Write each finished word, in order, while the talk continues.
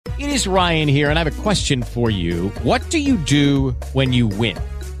It is Ryan here, and I have a question for you. What do you do when you win?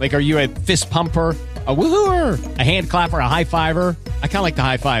 Like, are you a fist pumper, a woohooer, a hand clapper, a high fiver? I kind of like the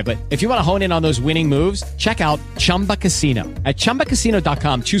high five, but if you want to hone in on those winning moves, check out Chumba Casino. At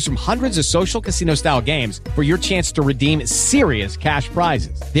ChumbaCasino.com, choose from hundreds of social casino-style games for your chance to redeem serious cash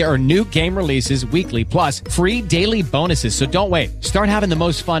prizes. There are new game releases weekly, plus free daily bonuses. So don't wait. Start having the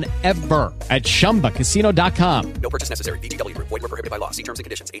most fun ever at ChumbaCasino.com. No purchase necessary. VGW Group. Void where prohibited by law. See terms and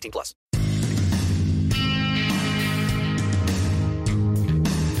conditions. 18 plus.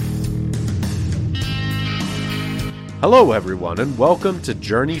 Hello, everyone, and welcome to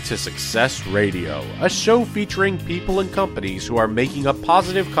Journey to Success Radio, a show featuring people and companies who are making a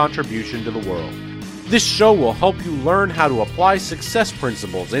positive contribution to the world. This show will help you learn how to apply success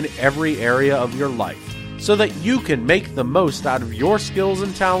principles in every area of your life so that you can make the most out of your skills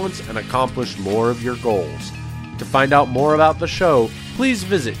and talents and accomplish more of your goals. To find out more about the show, please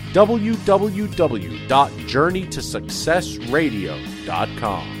visit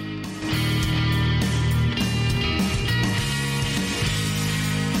www.journeytosuccessradio.com.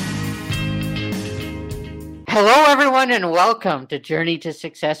 Hello, everyone, and welcome to Journey to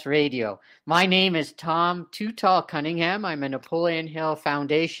Success Radio. My name is Tom Too Tall Cunningham. I'm a Napoleon Hill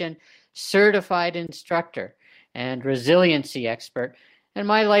Foundation certified instructor and resiliency expert, and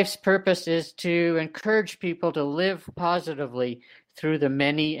my life's purpose is to encourage people to live positively through the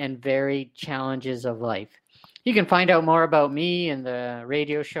many and varied challenges of life. You can find out more about me and the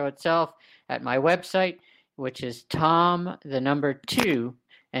radio show itself at my website, which is Tom2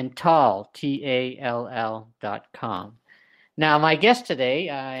 and tall, TALL.com. Now, my guest today,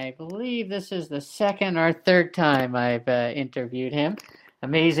 I believe this is the second or third time I've interviewed him.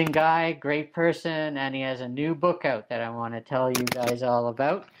 Amazing guy, great person, and he has a new book out that I want to tell you guys all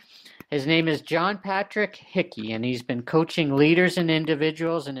about. His name is John Patrick Hickey, and he's been coaching leaders and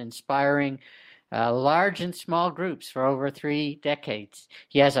individuals and inspiring large and small groups for over 3 decades.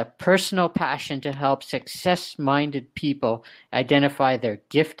 He has a personal passion to help success-minded people identify their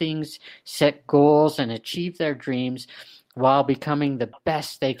giftings, set goals, and achieve their dreams while becoming the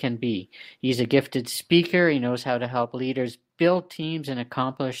best they can be. He's a gifted speaker. He knows how to help leaders build teams and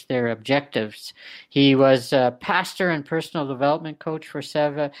accomplish their objectives. He was a pastor and personal development coach for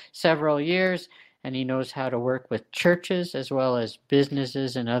several years, and he knows how to work with churches as well as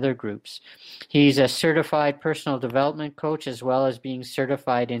businesses and other groups. He's a certified personal development coach as well as being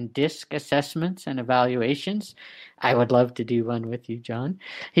certified in DISC assessments and evaluations. I would love to do one with you, John.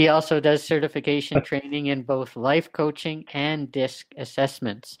 He also does certification training in both life coaching and DISC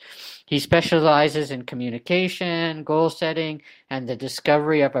assessments. He specializes in communication, goal setting, and the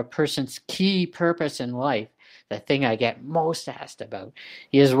discovery of a person's key purpose in life, the thing I get most asked about.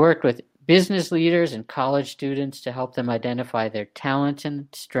 He has worked with business leaders and college students to help them identify their talents and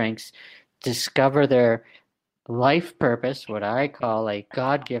strengths, discover their life purpose, what I call a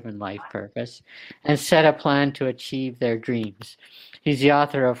God-given life purpose, and set a plan to achieve their dreams. He's the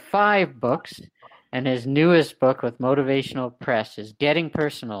author of 5 books, and his newest book with Motivational Press is Getting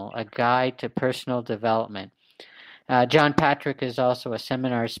Personal, A Guide to Personal Development. John Patrick is also a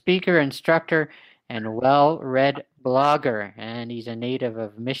seminar speaker, instructor, and well-read blogger, and he's a native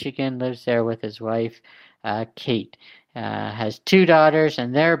of Michigan, lives there with his wife, Kate. Has 2 daughters,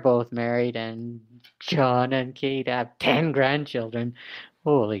 and they're both married, and John and Kate have 10 grandchildren.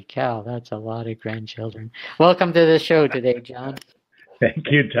 Holy cow, that's a lot of grandchildren. Welcome to the show today, John. Thank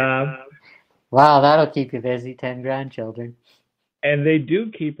you, Tom. Wow, that'll keep you busy, 10 grandchildren. And they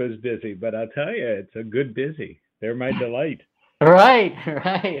do keep us busy, but I'll tell you, it's a good busy. They're my delight. Right.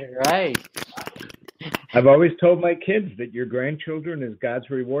 I've always told my kids that your grandchildren is God's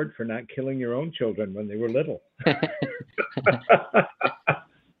reward for not killing your own children when they were little.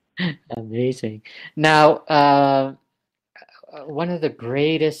 Amazing. Now, one of the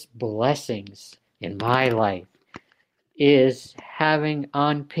greatest blessings in my life is having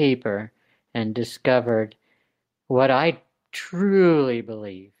on paper and discovered what I truly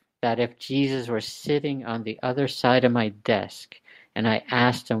believe, that if Jesus were sitting on the other side of my desk and I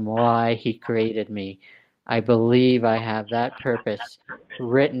asked him why he created me, I believe I have that purpose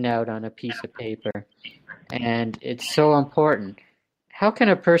written out on a piece of paper. And it's so important. How can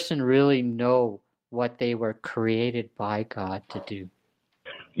a person really know what they were created by God to do?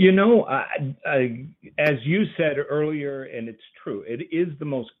 You know, as you said earlier, and it's true, it is the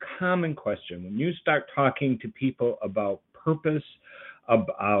most common question. When you start talking to people about purpose,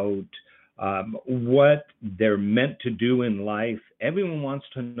 about what they're meant to do in life, everyone wants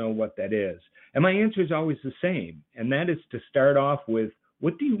to know what that is. And my answer is always the same, and that is to start off with,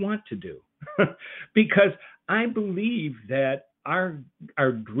 what do you want to do? Because I believe that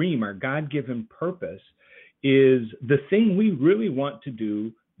our dream, our God-given purpose is the thing we really want to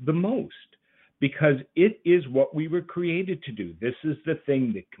do the most, because it is what we were created to do. This is the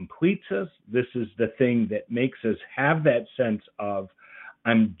thing that completes us. This is the thing that makes us have that sense of,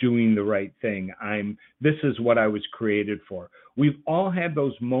 I'm doing the right thing. This is what I was created for. We've all had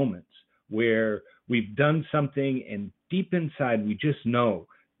those moments where we've done something and deep inside we just know,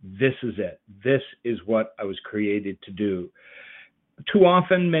 this is it. This is what I was created to do. Too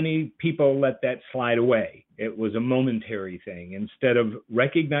often, many people let that slide away. It was a momentary thing. Instead of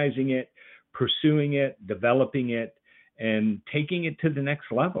recognizing it, pursuing it, developing it, and taking it to the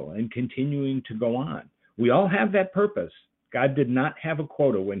next level and continuing to go on. We all have that purpose. God did not have a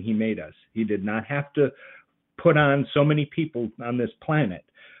quota when he made us. He did not have to put on so many people on this planet.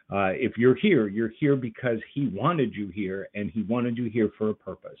 If you're here because he wanted you here, and he wanted you here for a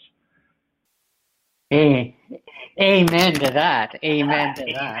purpose. Amen to that. Amen to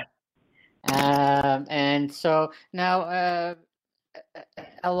that. And so now,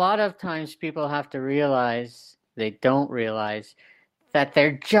 a lot of times people have to realize, they don't realize, that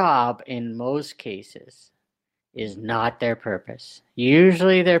their job in most cases is not their purpose.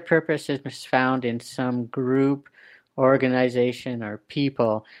 Usually their purpose is found in some group, organization, or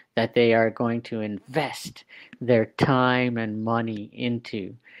people that they are going to invest their time and money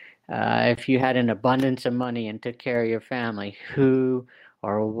into. If you had an abundance of money and took care of your family, who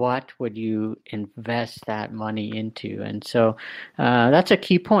or what would you invest that money into? And so that's a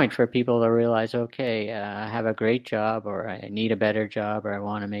key point for people to realize, okay, I have a great job, or I need a better job, or I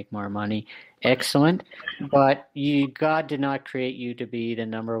want to make more money. Excellent. But God did not create you to be the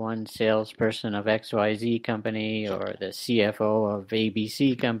number one salesperson of XYZ company or the CFO of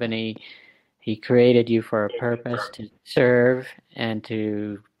ABC company. He created you for a purpose, to serve and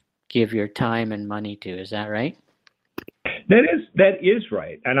to give your time and money to. Is that right? That is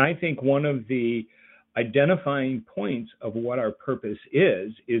right. And I think one of the identifying points of what our purpose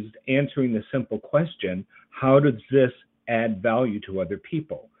is answering the simple question, how does this add value to other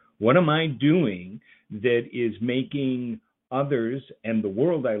people? What am I doing that is making others and the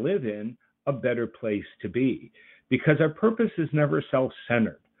world I live in a better place to be? Because our purpose is never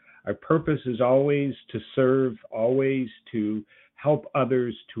self-centered. Our purpose is always to serve, always to help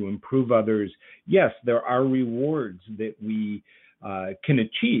others, to improve others. Yes, there are rewards that we can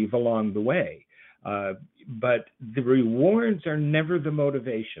achieve along the way, but the rewards are never the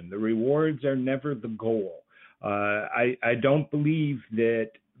motivation. The rewards are never the goal. I don't believe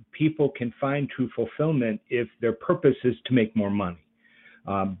that people can find true fulfillment if their purpose is to make more money.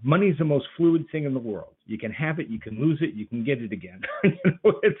 Money is the most fluid thing in the world. You can have it, you can lose it, you can get it again.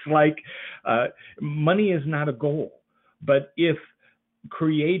 It's like money is not a goal. But if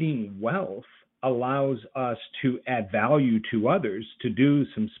creating wealth allows us to add value to others, to do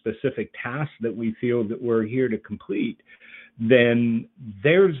some specific tasks that we feel that we're here to complete, then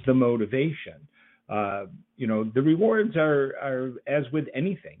there's the motivation. The rewards are as with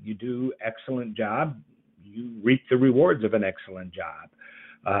anything. You do excellent job, you reap the rewards of an excellent job.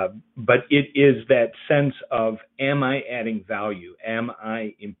 But it is that sense of, am I adding value? Am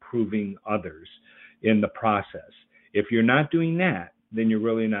I improving others in the process? If you're not doing that, then you're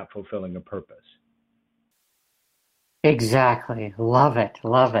really not fulfilling a purpose. Exactly. Love it.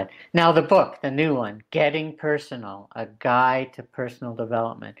 Love it. Now the book, the new one, Getting Personal, A Guide to Personal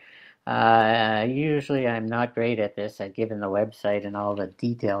Development. Usually I'm not great at this at giving the website and all the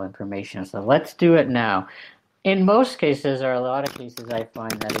detail information. So let's do it now. In most cases, or a lot of cases, I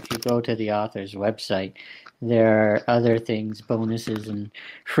find that if you go to the author's website, there are other things, bonuses and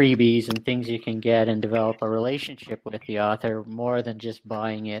freebies and things you can get and develop a relationship with the author more than just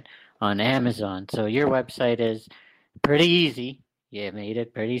buying it on Amazon. So your website is pretty easy. You made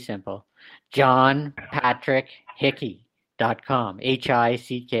it pretty simple. John Patrick Hickey.com. Hickey is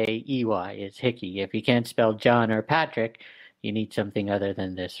Hickey. If you can't spell John or Patrick, you need something other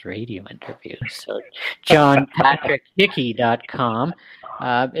than this radio interview. So johnpatrickhickey.com.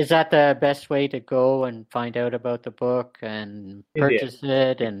 Is that the best way to go and find out about the book and purchase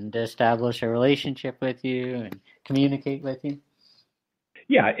it and establish a relationship with you and communicate with you?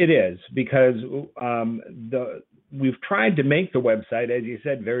 Yeah, it is, because we've tried to make the website, as you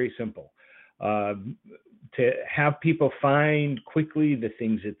said, very simple, to have people find quickly the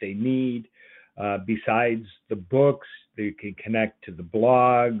things that they need. Besides the books, they can connect to the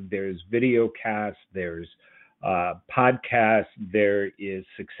blog. There's video casts, there's podcasts, there is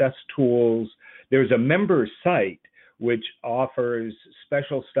success tools. There's a member site which offers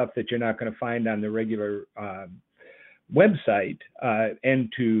special stuff that you're not going to find on the regular website,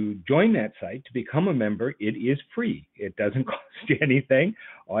 and to join that site, to become a member, it is free. It doesn't cost you anything.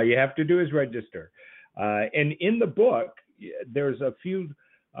 All you have to do is register. And in the book, there's a few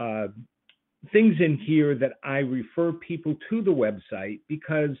things in here that I refer people to the website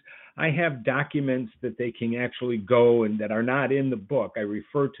because I have documents that they can actually go and that are not in the book. I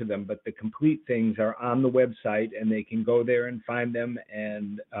refer to them, but the complete things are on the website, and they can go there and find them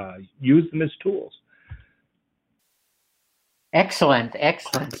and use them as tools. Excellent,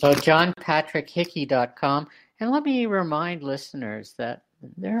 excellent. So johnpatrickhickey.com. And let me remind listeners that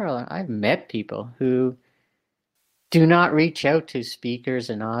I've met people who do not reach out to speakers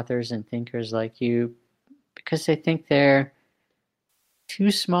and authors and thinkers like you because they think they're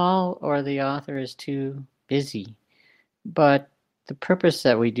too small or the author is too busy. But the purpose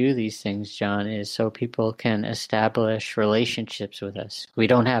that we do these things, John, is so people can establish relationships with us. We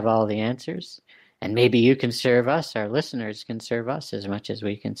don't have all the answers, and maybe you can serve us, our listeners can serve us as much as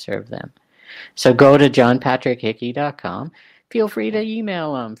we can serve them. So go to johnpatrickhickey.com. Feel free to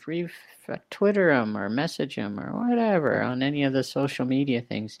email them, Twitter them, or message them, or whatever on any of the social media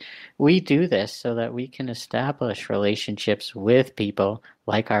things. We do this so that we can establish relationships with people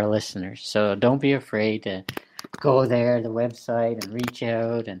like our listeners. So don't be afraid to go there, the website, and reach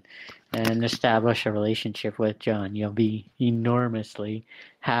out and establish a relationship with John. You'll be enormously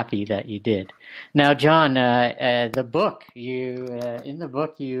happy that you did. Now, John, the book, in the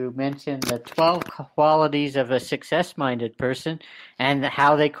book you mentioned the 12 qualities of a success-minded person and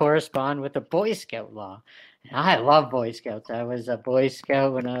how they correspond with the Boy Scout law. I love Boy Scouts. I was a Boy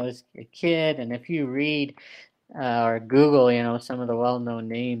Scout when I was a kid, and if you read or Google, some of the well-known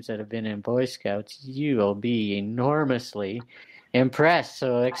names that have been in Boy Scouts, you will be enormously impressed.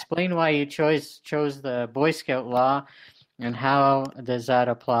 So explain why you chose the Boy Scout law, and how does that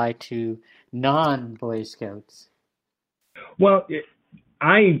apply to non-Boy Scouts? Well,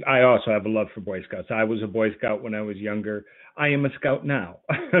 I also have a love for Boy Scouts. I was a Boy Scout when I was younger. I am a Scout now.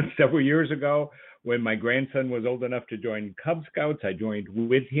 Several years ago, when my grandson was old enough to join Cub Scouts, I joined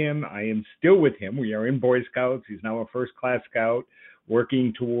with him. I am still with him. We are in Boy Scouts. He's now a first-class Scout,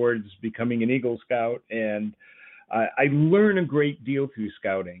 working towards becoming an Eagle Scout. And I learn a great deal through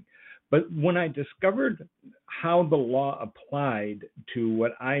Scouting. But when I discovered how the law applied to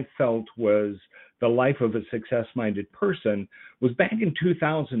what I felt was the life of a success-minded person was back in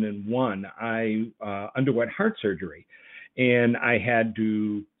 2001. I underwent heart surgery, and I had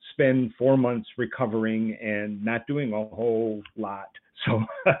to spend 4 months recovering and not doing a whole lot. So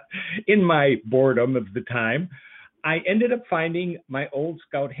in my boredom of the time, I ended up finding my old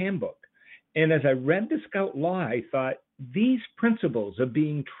Scout handbook. And as I read the Scout law, I thought, these principles of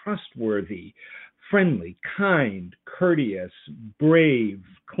being trustworthy, friendly, kind, courteous, brave,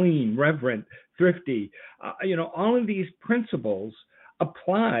 clean, reverent, thrifty, all of these principles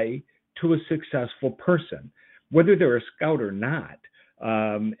apply to a successful person, whether they're a Scout or not.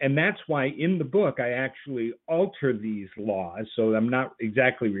 And that's why in the book, I actually alter these laws. So I'm not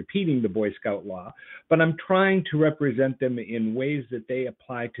exactly repeating the Boy Scout law, but I'm trying to represent them in ways that they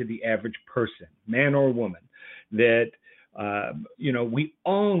apply to the average person, man or woman, that, we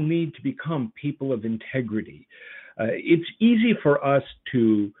all need to become people of integrity. It's easy for us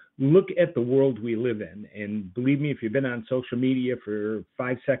to look at the world we live in. And believe me, if you've been on social media for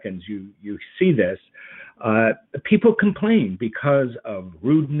 5 seconds, you see this. People complain because of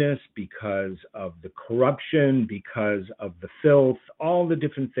rudeness, because of the corruption, because of the filth, all the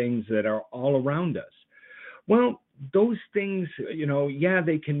different things that are all around us. Well, those things,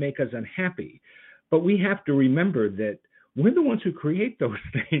 they can make us unhappy. But we have to remember that we're the ones who create those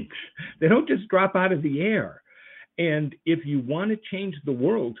things. They don't just drop out of the air. And if you want to change the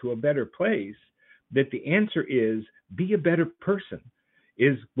world to a better place, that the answer is be a better person.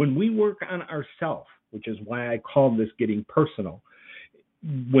 Is when we work on ourselves, which is why I call this getting personal.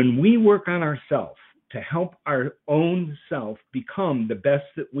 When we work on ourselves to help our own self become the best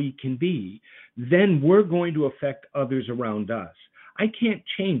that we can be, then we're going to affect others around us. I can't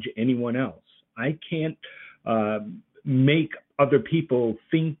change anyone else. I can't make other people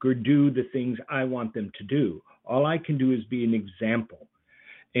think or do the things I want them to do. All I can do is be an example.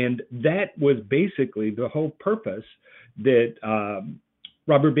 And that was basically the whole purpose that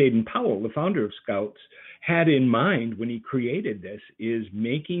Robert Baden-Powell, the founder of Scouts, had in mind when he created this, is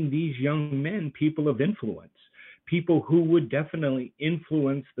making these young men people of influence, people who would definitely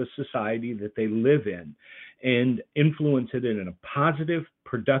influence the society that they live in and influence it in a positive,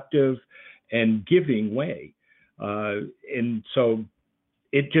 productive, and giving way. And so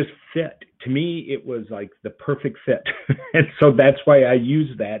it just fit. To me, it was like the perfect fit. And so that's why I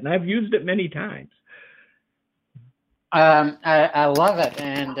use that. And I've used it many times. I love it.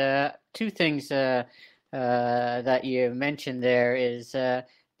 And two things that you mentioned there is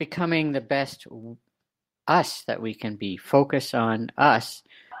becoming the best us that we can be. Focus on us.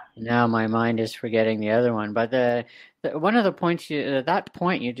 Now my mind is forgetting the other one, but one of the points that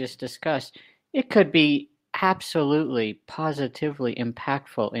point you just discussed, it could be absolutely positively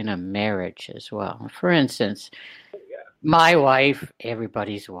impactful in a marriage as well. For instance, my wife,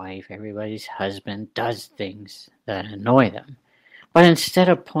 everybody's husband does things that annoy them. But instead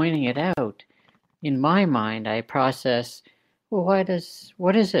of pointing it out, in my mind, I process, well,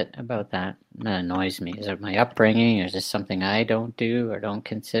 what is it about that annoys me? Is it my upbringing? Or is this something I don't do or don't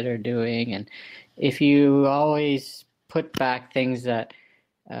consider doing? And if you always put back things that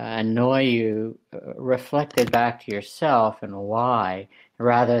annoy you, reflected back to yourself and why,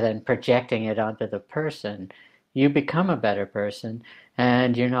 rather than projecting it onto the person, you become a better person,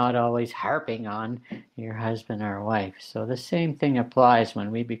 and you're not always harping on your husband or wife. So the same thing applies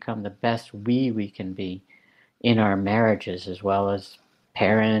when we become the best we can be in our marriages, as well as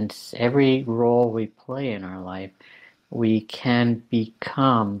parents, every role we play in our life. We can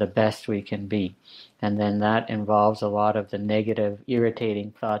become the best we can be. And then that involves a lot of the negative,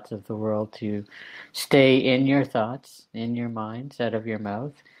 irritating thoughts of the world to stay in your thoughts, in your mind, out of your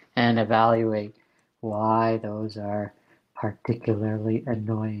mouth, and evaluate why those are particularly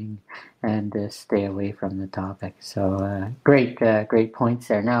annoying, and stay away from the topic. So great points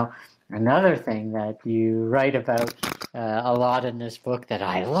there. Now, another thing that you write about a lot in this book that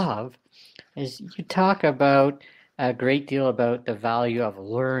I love is you talk about a great deal about the value of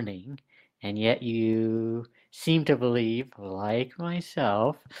learning, and yet you seem to believe, like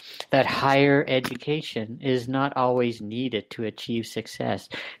myself, that higher education is not always needed to achieve success.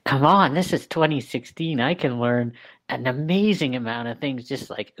 Come on, this is 2016. I can learn an amazing amount of things, just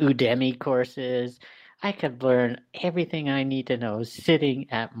like Udemy courses. I could learn everything I need to know sitting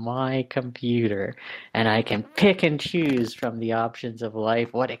at my computer, and I can pick and choose from the options of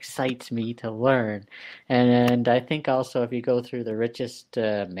life what excites me to learn. And I think also if you go through the richest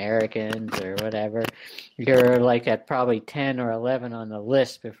Americans or whatever, you're like at probably 10 or 11 on the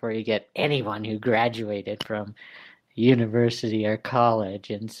list before you get anyone who graduated from university or college.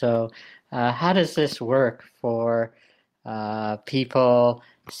 And so how does this work for people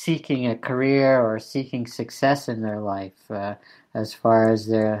seeking a career or seeking success in their life as far as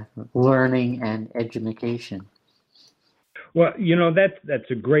their learning and education? Well,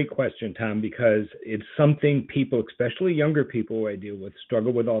 that's a great question, Tom, because it's something people, especially younger people I deal with,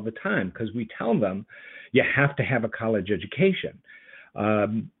 struggle with all the time, because we tell them you have to have a college education.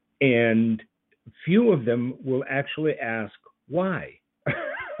 And few of them will actually ask why.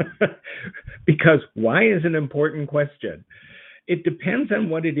 Because why is an important question. It depends on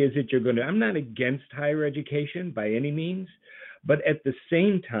what it is that you're going to. I'm not against higher education by any means, but at the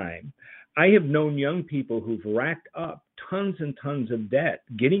same time, I have known young people who've racked up tons and tons of debt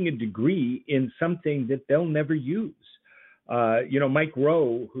getting a degree in something that they'll never use. Mike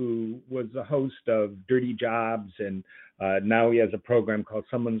Rowe, who was the host of Dirty Jobs, and now he has a program called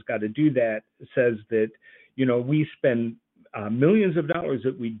Someone's Got to Do That, says that, we spend millions of dollars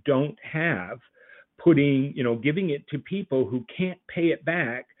that we don't have giving it to people who can't pay it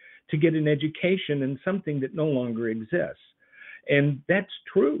back to get an education in something that no longer exists. And that's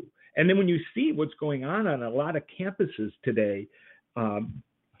true. And then when you see what's going on a lot of campuses today,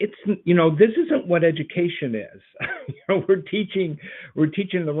 this isn't what education is. We're teaching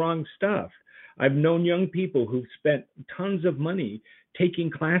the wrong stuff. I've known young people who've spent tons of money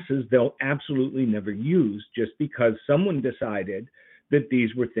taking classes they'll absolutely never use just because someone decided that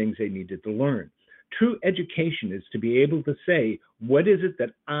these were things they needed to learn. True education is to be able to say, what is it that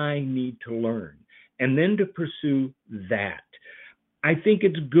I need to learn? And then to pursue that. I think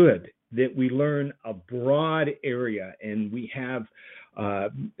it's good that we learn a broad area, and we have,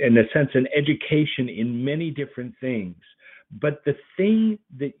 in a sense, an education in many different things. But the thing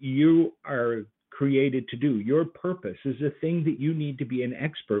that you are created to do, your purpose, is the thing that you need to be an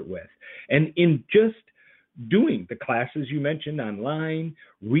expert with. And in just doing the classes you mentioned online,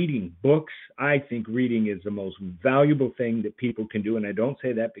 reading books, I think reading is the most valuable thing that people can do. And I don't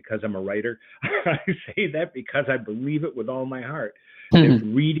say that because I'm a writer. I say that because I believe it with all my heart. That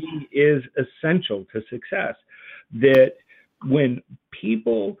reading is essential to success. That when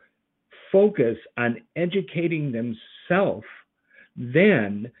people focus on educating themselves,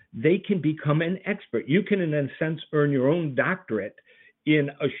 then they can become an expert. You can, in a sense, earn your own doctorate in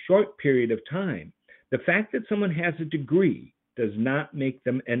a short period of time. The fact that someone has a degree does not make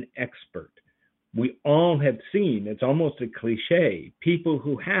them an expert. we all have seen, it's almost a cliche, people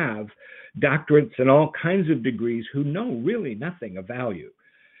who have doctorates and all kinds of degrees who know really nothing of value.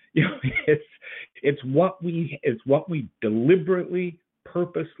 You know, it's what we deliberately,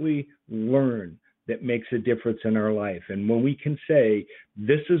 purposely learn that makes a difference in our life. And when we can say,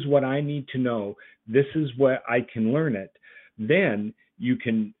 this is what I need to know, this is what I can learn it, then you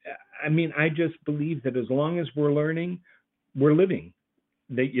can, I just believe that as long as we're learning, we're living.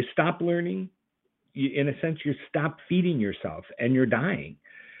 That you stop learning, in a sense, you stop feeding yourself and you're dying.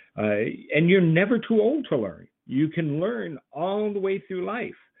 And you're never too old to learn. You can learn all the way through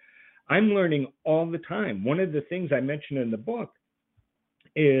life. I'm learning all the time. One of the things I mentioned in the book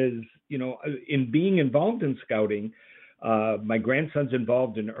is, in being involved in scouting, my grandson's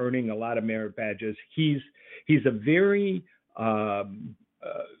involved in earning a lot of merit badges. He's a very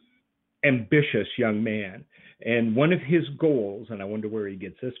ambitious young man. And one of his goals, and I wonder where he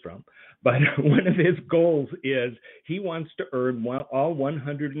gets this from, but one of his goals is he wants to earn all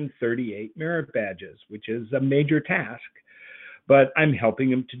 138 merit badges, which is a major task. But I'm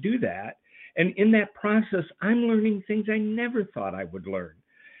helping him to do that. And in that process, I'm learning things I never thought I would learn.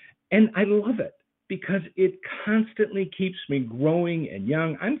 And I love it because it constantly keeps me growing and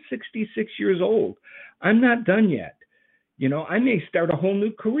young. I'm 66 years old. I'm not done yet. I may start a whole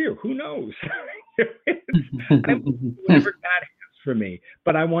new career. Who knows? Whatever God has for me.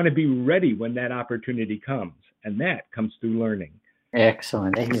 But I want to be ready when that opportunity comes. And that comes through learning.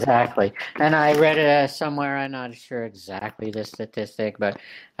 Excellent. Exactly. And I read it somewhere, I'm not sure exactly the statistic, but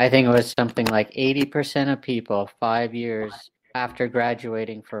I think it was something like 80% of people 5 years after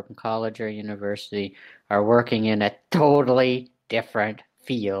graduating from college or university are working in a totally different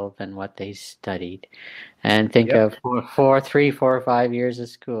field than what they studied. And think of 3, 4, or 5 years of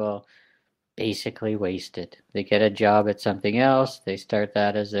school basically wasted. They get a job at something else, they start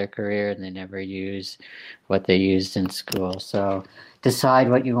that as their career, and they never use what they used in school. So decide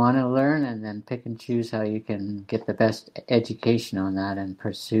what you want to learn and then pick and choose how you can get the best education on that and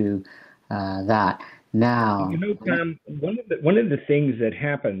pursue that. Now, Tom, one of the things that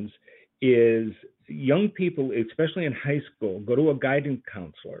happens is young people, especially in high school, go to a guidance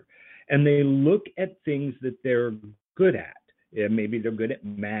counselor and they look at things that they're good at. Yeah, maybe they're good at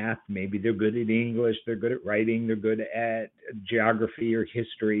math, maybe they're good at English, they're good at writing, they're good at geography or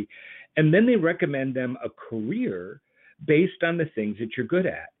history. And then they recommend them a career based on the things that you're good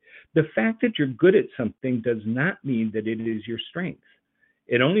at. The fact that you're good at something does not mean that it is your strength.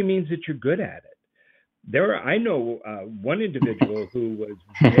 It only means that you're good at it. I know one individual who was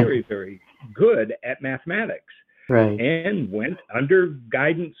very, very good at mathematics, right, and went under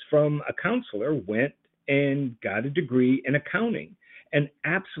guidance from a counselor, went and got a degree in accounting and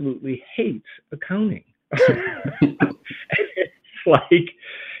absolutely hates accounting. It's like,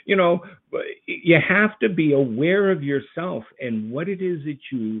 you have to be aware of yourself and what it is that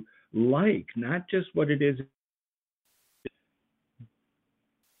you like, not just what it is.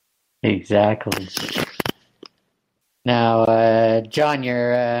 Exactly. Now, John,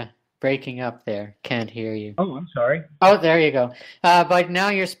 you're breaking up there. Can't hear you. Oh, I'm sorry. Oh, there you go. But now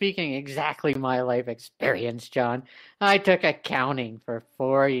you're speaking exactly my life experience, John. I took accounting for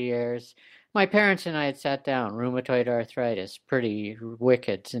 4 years. My parents and I had sat down. Rheumatoid arthritis, pretty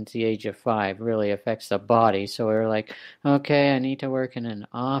wicked since the age of 5, really affects the body. So we were like, okay, I need to work in an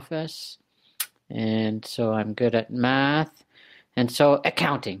office. And so I'm good at math. And so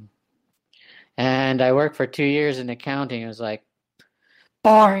accounting. And I worked for 2 years in accounting. It was like,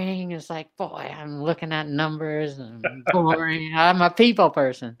 boring. It's like, boy, I'm looking at numbers and boring. I'm a people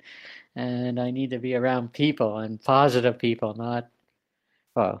person and I need to be around people and positive people, not,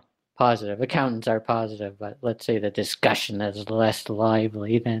 well, positive. Accountants are positive, but let's say the discussion is less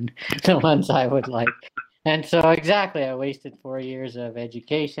lively than the ones I would like. And so exactly, I wasted 4 years of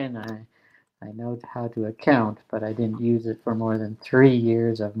education. I know how to account, but I didn't use it for more than 3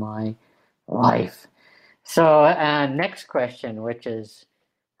 years of my life. So next question, which is,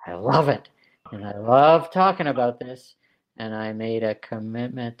 I love it, and I love talking about this, and I made a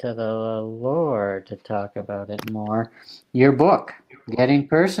commitment to the Lord to talk about it more. Your book, Getting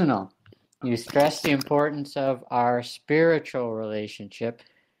Personal, you stress the importance of our spiritual relationship,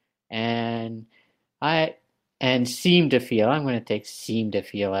 and seem to feel, I'm going to take seem to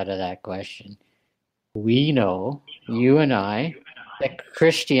feel out of that question. We know, you and I, that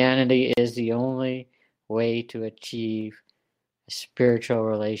Christianity is the only way to achieve spiritual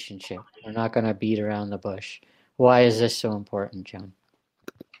relationship. We're not going to beat around the bush. Why is this so important, John?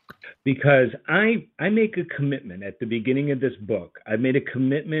 Because I make a commitment at the beginning of this book. I made a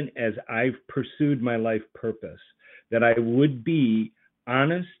commitment as I've pursued my life purpose that I would be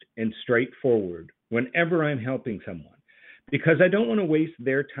honest and straightforward whenever I'm helping someone, because I don't want to waste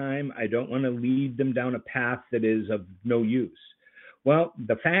their time. I don't want to lead them down a path that is of no use. Well,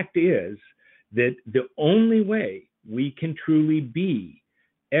 the fact is that the only way we can truly be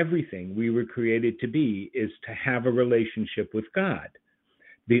everything we were created to be is to have a relationship with God.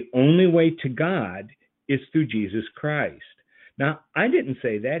 The only way to God is through Jesus Christ. Now, I didn't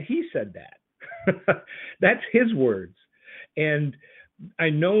say that. He said that. That's his words. And I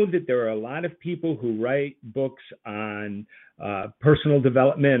know that there are a lot of people who write books on personal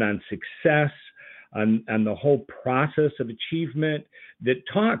development, on success, on the whole process of achievement that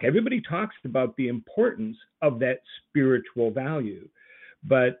everybody talks about the importance of that spiritual value.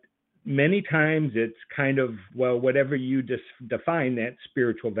 But many times it's kind of, well, whatever you define that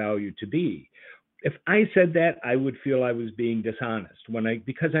spiritual value to be. If I said that, I would feel I was being dishonest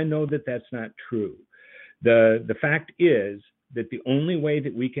because I know that that's not true. The fact is that the only way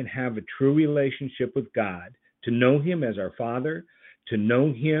that we can have a true relationship with God, to know him as our Father, to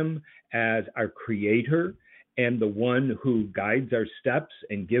know him as our Creator and the one who guides our steps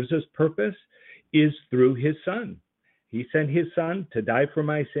and gives us purpose, is through his Son. He sent his Son to die for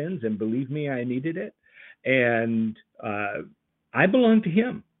my sins, and believe me, I needed it. And I belong to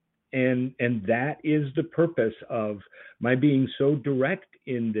him. And that is the purpose of my being so direct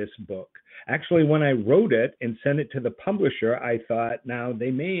in this book. Actually, when I wrote it and sent it to the publisher, I thought, now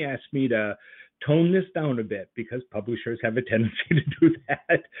they may ask me to tone this down a bit, because publishers have a tendency to do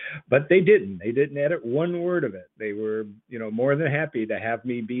that. But they didn't. They didn't edit one word of it. They were, more than happy to have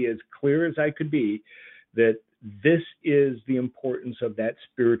me be as clear as I could be that this is the importance of that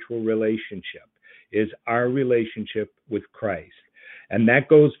spiritual relationship, is our relationship with Christ. And that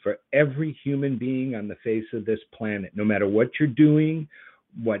goes for every human being on the face of this planet, no matter what you're doing,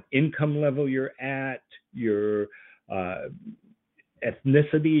 what income level you're at, your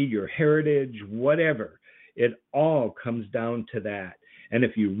ethnicity, your heritage, whatever. It all comes down to that. And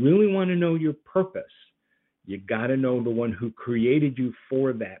if you really want to know your purpose, you got to know the one who created you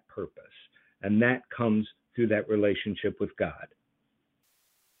for that purpose. And that comes through that relationship with God.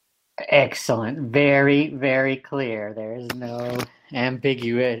 Excellent. Very, very clear. There's no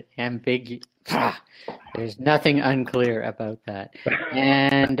ambiguity. There's nothing unclear about that.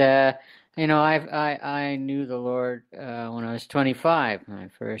 And, I knew the Lord when I was 25. When I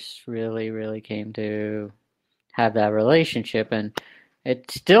first really came to have that relationship. And it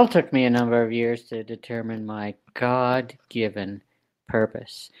still took me a number of years to determine my God-given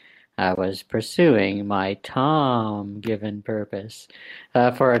purpose. I was pursuing my Tom-given purpose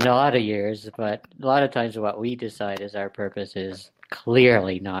for a lot of years, but a lot of times what we decide as our purpose is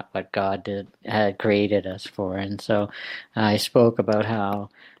clearly not what God had created us for. And so I spoke about how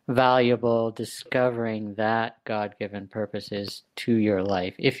valuable discovering that God-given purpose is to your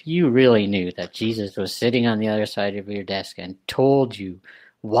life. If you really knew that Jesus was sitting on the other side of your desk and told you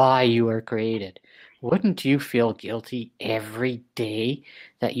why you were created, wouldn't you feel guilty every day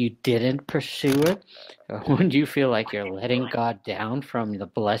that you didn't pursue it? Or wouldn't you feel like you're letting God down from the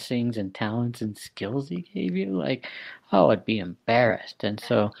blessings and talents and skills he gave you? I'd be embarrassed. And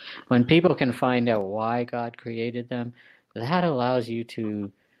so when people can find out why God created them, that allows you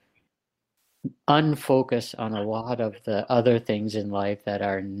to unfocus on a lot of the other things in life that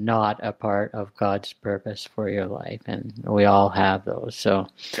are not a part of God's purpose for your life. And we all have those. So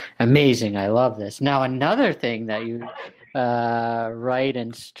amazing. I love this. Now, another thing that you write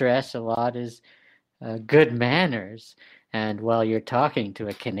and stress a lot is good manners. And while you're talking to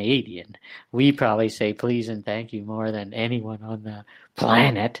a Canadian, we probably say please and thank you more than anyone on the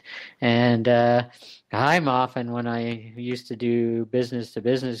planet. And I'm often, when I used to do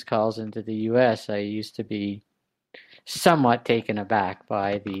business-to-business calls into the U.S., I used to be somewhat taken aback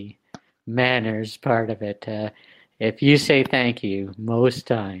by the manners part of it. If you say thank you, most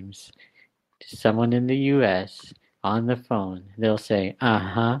times, to someone in the U.S. on the phone, they'll say,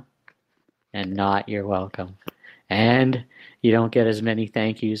 uh-huh, and not you're welcome. And you don't get as many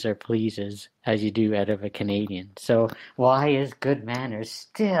thank yous or pleases as you do out of a Canadian. So why is good manners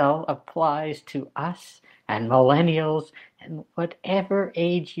still applies to us and millennials and whatever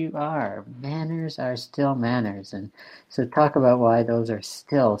age you are? Manners are still manners. And so talk about why those are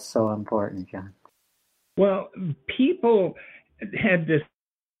still so important, John. Well, people had this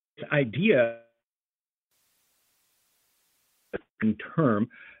idea in term,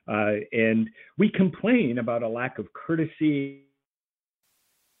 and we complain about a lack of courtesy,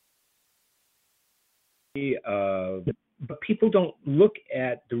 but people don't look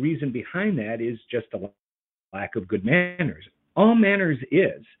at the reason behind that is just a lack of good manners. All manners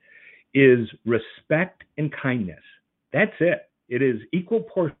is respect and kindness. That's it. It is equal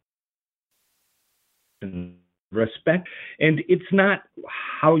portion respect, and it's not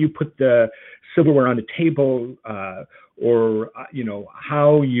how you put the silverware on the table or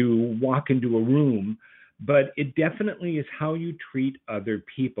how you walk into a room, but it definitely is how you treat other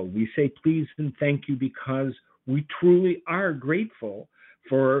people. We say please and thank you because we truly are grateful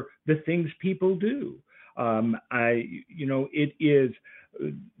for the things people do. It is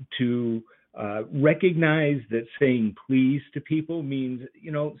to recognize that saying please to people means,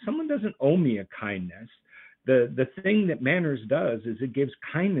 someone doesn't owe me a kindness. The thing that manners does is it gives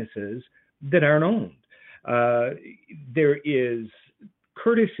kindnesses that aren't owned. There is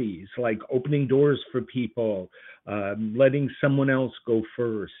courtesies like opening doors for people, letting someone else go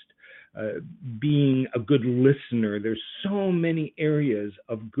first, being a good listener. There's so many areas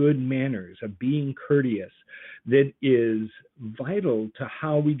of good manners, of being courteous, that is vital to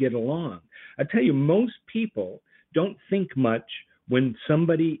how we get along. I tell you, most people don't think much when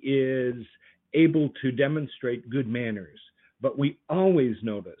somebody is able to demonstrate good manners, but we always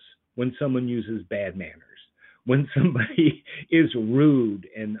notice when someone uses bad manners, when somebody is rude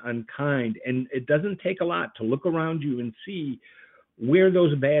and unkind. And it doesn't take a lot to look around you and see where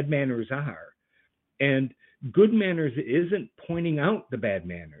those bad manners are. And good manners isn't pointing out the bad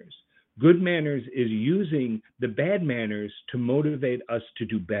manners. Good manners is using the bad manners to motivate us to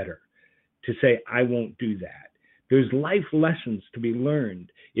do better, to say, I won't do that. There's life lessons to be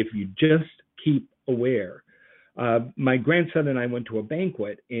learned if you just keep aware. My grandson and I went to a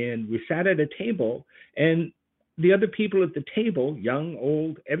banquet, and we sat at a table, and the other people at the table, young,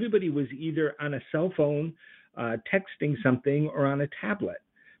 old, everybody was either on a cell phone, texting something, or on a tablet.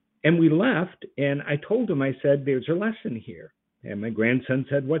 And we left, and I told him, I said, there's a lesson here. And my grandson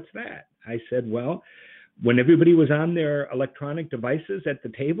said, what's that? I said, well, when everybody was on their electronic devices at the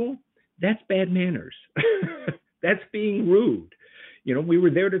table, that's bad manners. That's being rude. We were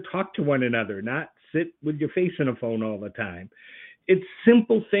there to talk to one another, not sit with your face in a phone all the time. It's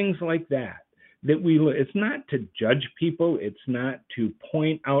simple things like that it's not to judge people. It's not to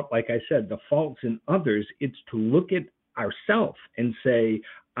point out, like I said, the faults in others. It's to look at ourselves and say,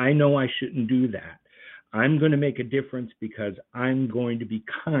 I know I shouldn't do that. I'm going to make a difference because I'm going to be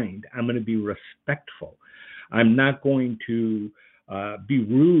kind. I'm going to be respectful. I'm not going to be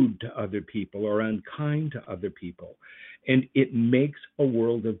rude to other people or unkind to other people. And it makes a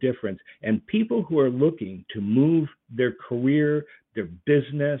world of difference. And people who are looking to move their career, their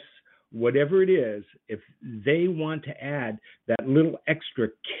business, whatever it is, if they want to add that little extra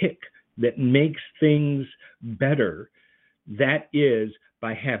kick that makes things better, that is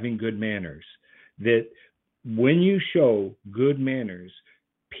by having good manners. That when you show good manners,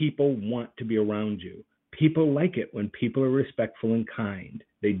 people want to be around you. People like it when people are respectful and kind.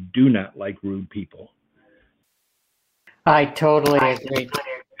 They do not like rude people. I totally agree.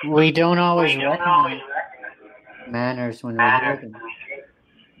 We don't always recognize manners when we hear them,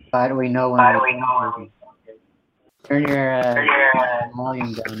 but we know when we don't hear them. Turn your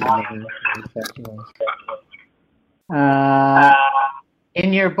volume down.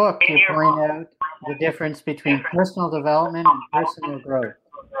 In your book, you point out the difference between personal development and personal growth.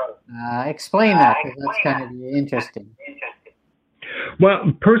 Explain that, because that's kind of interesting.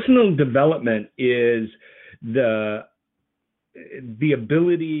 Well, personal development is the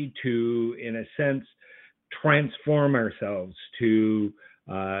ability to, in a sense, transform ourselves, to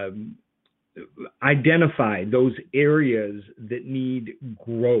identify those areas that need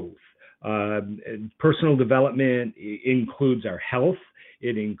growth. Personal development includes our health.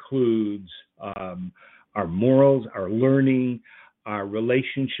 It includes our morals, our learning, our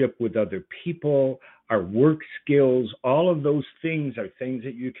relationship with other people, our work skills. All of those things are things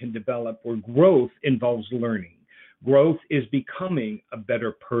that you can develop, where growth involves learning. Growth is becoming a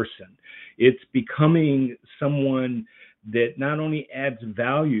better person. It's becoming someone that not only adds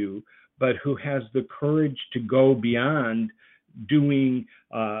value, but who has the courage to go beyond doing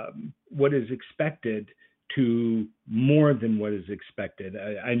what is expected to more than what is expected.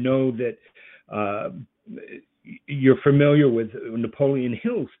 I know that you're familiar with Napoleon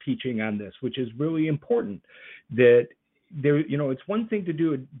Hill's teaching on this, which is really important. That it's one thing to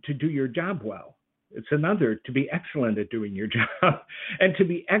do your job well. It's another to be excellent at doing your job. And to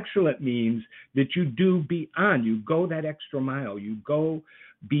be excellent means that you do beyond, you go that extra mile, you go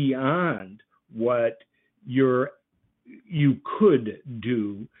beyond what you could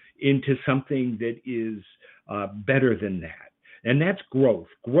do into something that is better than that. And that's growth.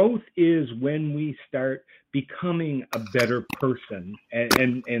 Growth is when we start becoming a better person,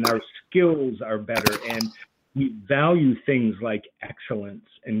 and our skills are better, and we value things like excellence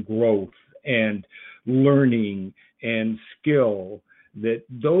and growth and learning and skill, that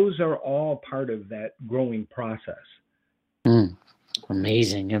those are all part of that growing process.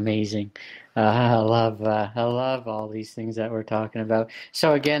 Amazing. I love all these things that we're talking about.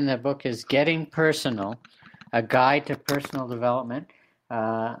 So again, the book is Getting Personal, A Guide to Personal Development.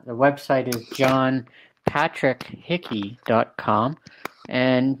 The website is johnpatrickhickey.com,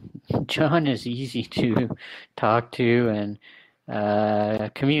 and John is easy to talk to and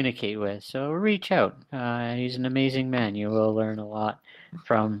communicate with. So reach out. He's an amazing man. You will learn a lot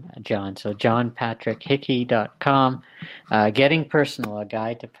from John. So johnpatrickhickey.com, Getting Personal, A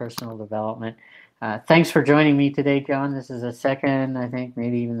Guide to Personal Development. Thanks for joining me today, John. This is the second, I think,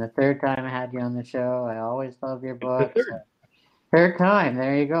 maybe even the third time I had you on the show. I always love your books. Third time.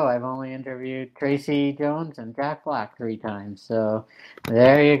 There you go. I've only interviewed Tracy Jones and Jack Black 3 times. So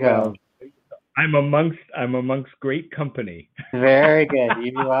there you go. I'm amongst great company. Very good.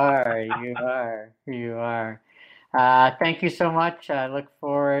 You are. Thank you so much. I look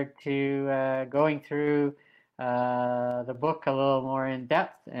forward to going through the book a little more in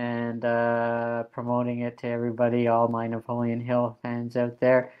depth and promoting it to everybody, all my Napoleon Hill fans out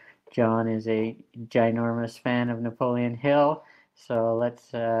there. John is a ginormous fan of Napoleon Hill, so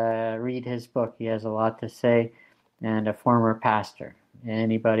let's read his book. He has a lot to say, and a former pastor.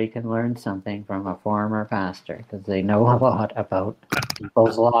 Anybody can learn something from a former pastor because they know a lot about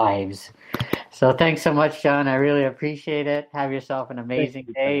people's lives. So thanks so much, John. I really appreciate it. Have yourself an amazing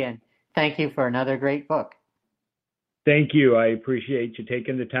day, and thank you for another great book. Thank you. I appreciate you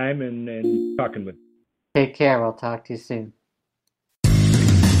taking the time and talking with me. Take care. We'll talk to you soon.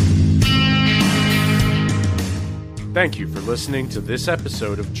 Thank you for listening to this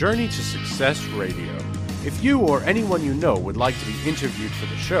episode of Journey to Success Radio. If you or anyone you know would like to be interviewed for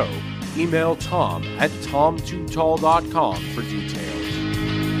the show, email Tom at tomtootall.com for details.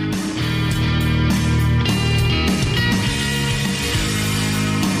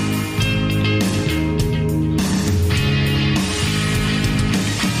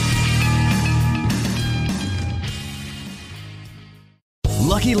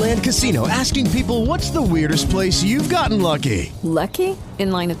 Lucky Land Casino, asking people, what's the weirdest place you've gotten lucky? Lucky? In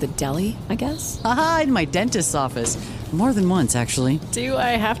line at the deli, I guess? Aha, in my dentist's office. More than once, actually. Do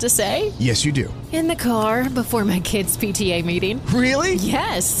I have to say? Yes, you do. In the car before my kids' PTA meeting. Really?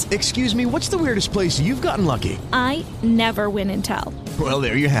 Yes. Excuse me, what's the weirdest place you've gotten lucky? I never win and tell. Well,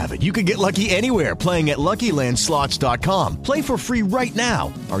 there you have it. You can get lucky anywhere, playing at LuckyLandSlots.com. Play for free right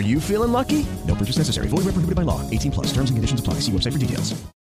now. Are you feeling lucky? No purchase necessary. Void where prohibited by law. 18+. Terms and conditions apply. See website for details.